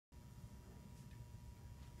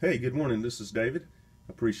Hey, good morning. This is David.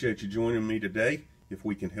 Appreciate you joining me today. If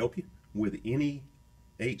we can help you with any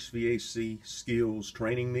HVAC skills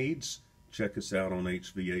training needs, check us out on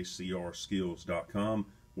HVACRskills.com.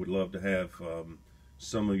 We'd love to have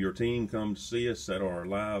some of your team come to see us at our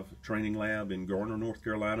live training lab in Garner, North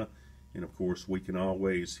Carolina. And of course, we can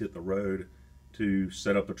always hit the road to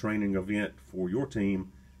set up a training event for your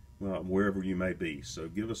team wherever you may be. So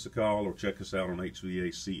give us a call or check us out on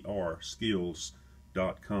HVACRskills.com.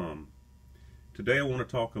 Today I want to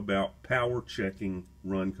talk about power checking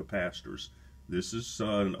run capacitors. This is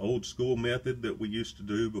an old school method that we used to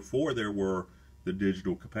do before there were the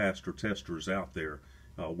digital capacitor testers out there.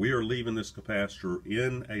 We are leaving this capacitor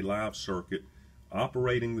in a live circuit,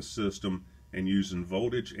 operating the system and using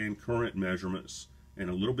voltage and current measurements and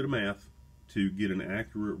a little bit of math to get an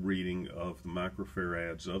accurate reading of the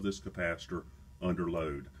microfarads of this capacitor under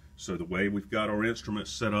load. So the way we've got our instruments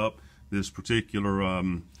set up, this particular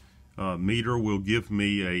meter will give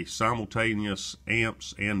me a simultaneous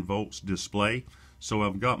amps and volts display. So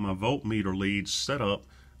I've got my voltmeter leads set up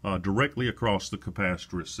directly across the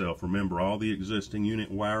capacitor itself. Remember, all the existing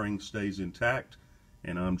unit wiring stays intact,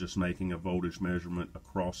 and I'm just making a voltage measurement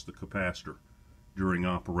across the capacitor during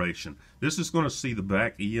operation. This is going to see the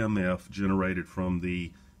back EMF generated from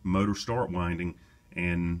the motor start winding,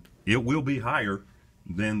 and it will be higher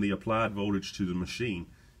than the applied voltage to the machine.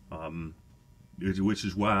 Which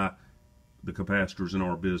is why the capacitors in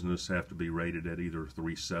our business have to be rated at either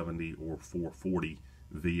 370 or 440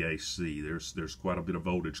 VAC. There's quite a bit of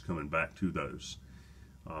voltage coming back to those.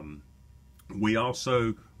 We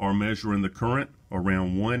also are measuring the current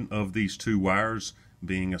around one of these two wires,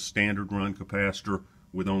 being a standard run capacitor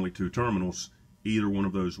with only two terminals. Either one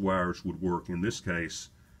of those wires would work in this case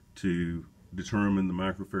to determine the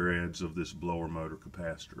microfarads of this blower motor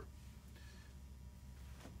capacitor.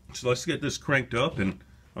 So let's get this cranked up and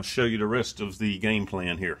I'll show you the rest of the game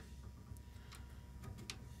plan here.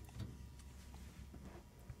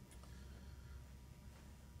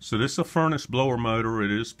 So this is a furnace blower motor.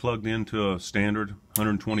 It is plugged into a standard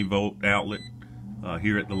 120 volt outlet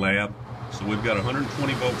here at the lab. So we've got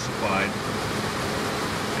 120 volts supplied.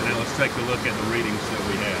 And now let's take a look at the readings that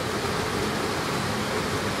we have.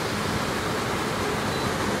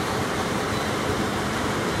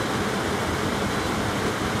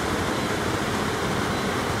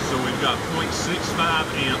 So we've got 0.65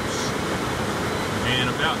 amps and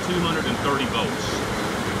about 230 volts.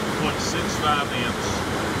 0.65 amps,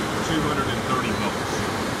 230 volts.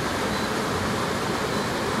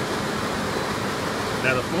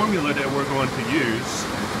 Now the formula that we're going to use,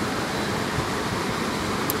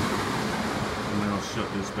 and I'll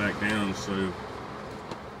shut this back down so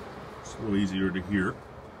it's a little easier to hear.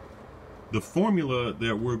 The formula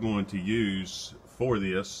that we're going to use for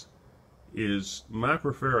this is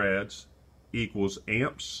microfarads equals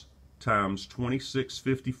amps times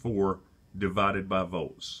 2654 divided by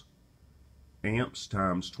volts. Amps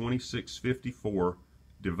times 2654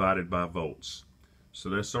 divided by volts. So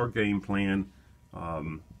that's our game plan,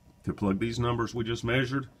 to plug these numbers we just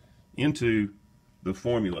measured into the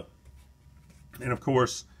formula. And of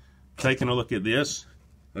course, taking a look at this,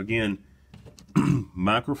 again,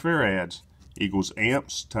 microfarads equals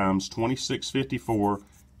amps times 2654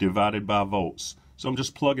 divided by volts. So I'm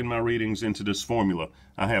just plugging my readings into this formula.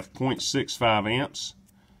 I have 0.65 amps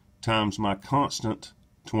times my constant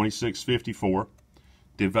 2654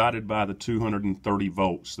 divided by the 230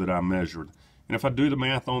 volts that I measured. And if I do the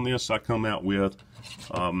math on this, I come out with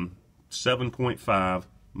 7.5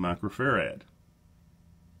 microfarad.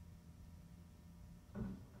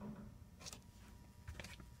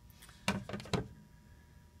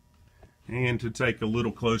 And to take a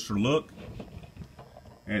little closer look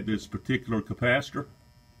at this particular capacitor,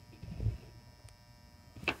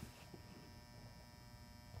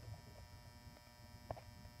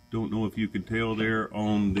 don't know if you can tell there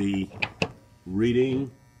on the reading,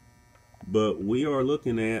 but we are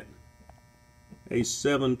looking at a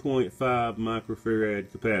 7.5 microfarad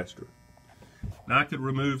capacitor. Now I could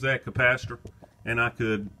remove that capacitor and I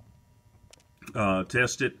could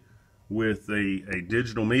test it with a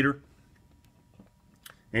digital meter.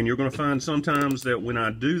 And you're going to find sometimes that when I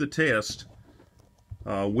do the test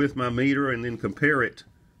with my meter and then compare it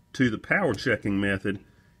to the power checking method,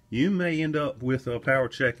 you may end up with a power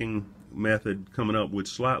checking method coming up with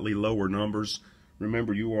slightly lower numbers.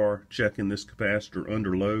 Remember, you are checking this capacitor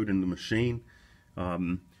under load in the machine.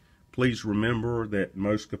 Please remember that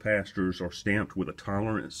most capacitors are stamped with a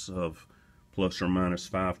tolerance of plus or minus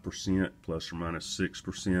 5%, plus or minus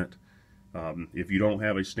 6%. If you don't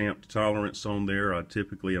have a stamped tolerance on there,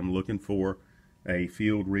 typically I'm looking for a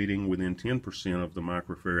field reading within 10% of the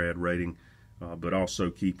microfarad rating, but also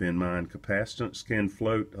keep in mind capacitance can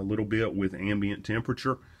float a little bit with ambient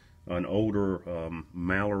temperature. An older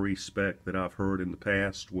Mallory spec that I've heard in the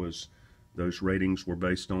past was those ratings were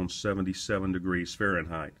based on 77 degrees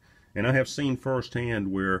Fahrenheit. And I have seen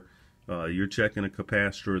firsthand where you're checking a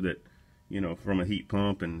capacitor that, from a heat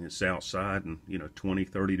pump, and it's outside and 20,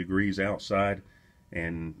 30 degrees outside,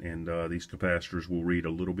 and these capacitors will read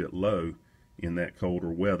a little bit low in that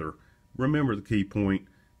colder weather. Remember the key point,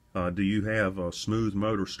 do you have a smooth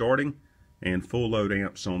motor starting and full load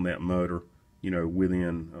amps on that motor,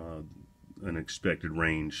 within an expected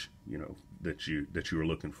range, that you're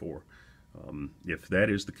looking for. If that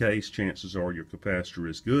is the case, chances are your capacitor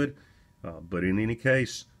is good. But in any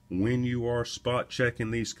case, when you are spot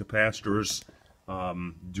checking these capacitors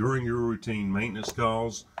during your routine maintenance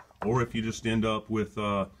calls, or if you just end up with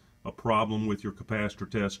a problem with your capacitor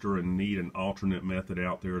tester and need an alternate method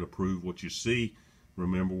out there to prove what you see,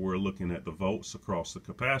 remember we're looking at the volts across the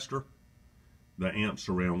capacitor, the amps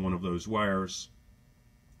around one of those wires,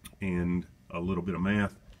 and a little bit of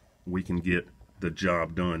math. We can get the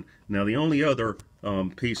job done. Now the only other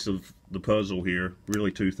piece of the puzzle here,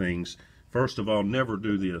 really two things. First of all, never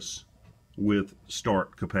do this with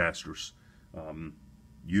start capacitors.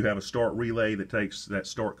 You have a start relay that takes that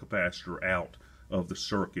start capacitor out of the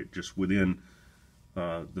circuit just within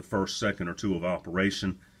the first second or two of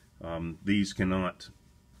operation. These cannot,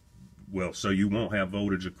 so you won't have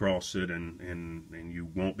voltage across it, and you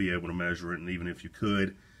won't be able to measure it, and even if you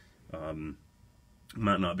could, it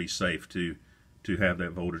might not be safe to have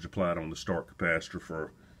that voltage applied on the start capacitor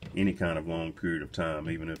for any kind of long period of time,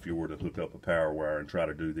 even if you were to hook up a power wire and try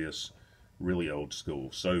to do this really old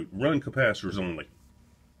school. So run capacitors only.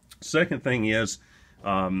 Second thing is,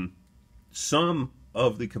 some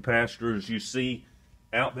of the capacitors you see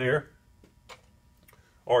out there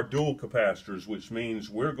are dual capacitors, which means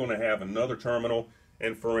we're going to have another terminal,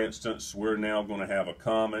 and for instance we're now going to have a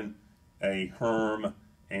common, a HERM,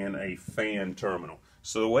 and a fan terminal.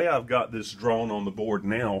 So the way I've got this drawn on the board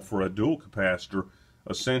now for a dual capacitor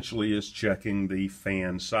essentially is checking the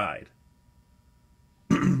fan side.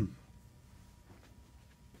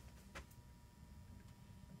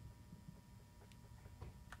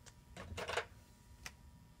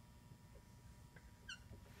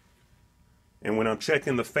 And when I'm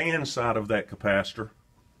checking the fan side of that capacitor,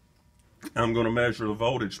 I'm going to measure the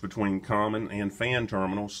voltage between common and fan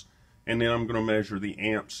terminals, and then I'm going to measure the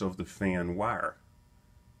amps of the fan wire.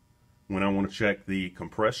 When I want to check the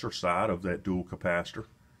compressor side of that dual capacitor,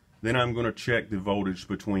 then I'm going to check the voltage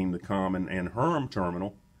between the common and HERM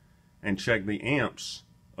terminal and check the amps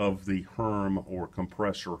of the HERM or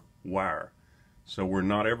compressor wire. So we're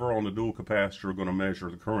not ever on the dual capacitor going to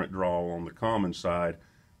measure the current draw on the common side.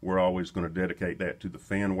 We're always going to dedicate that to the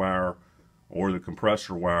fan wire or the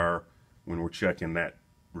compressor wire when we're checking that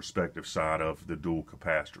respective side of the dual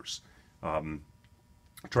capacitors.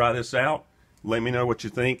 Try this out. Let me know what you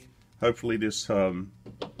think. Hopefully this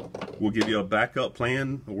will give you a backup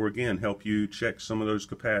plan, or again help you check some of those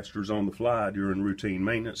capacitors on the fly during routine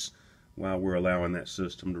maintenance while we're allowing that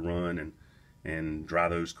system to run and dry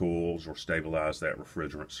those coils or stabilize that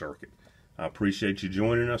refrigerant circuit. I appreciate you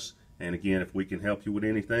joining us, and again, if we can help you with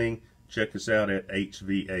anything, check us out at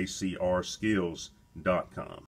HVACRskills.com.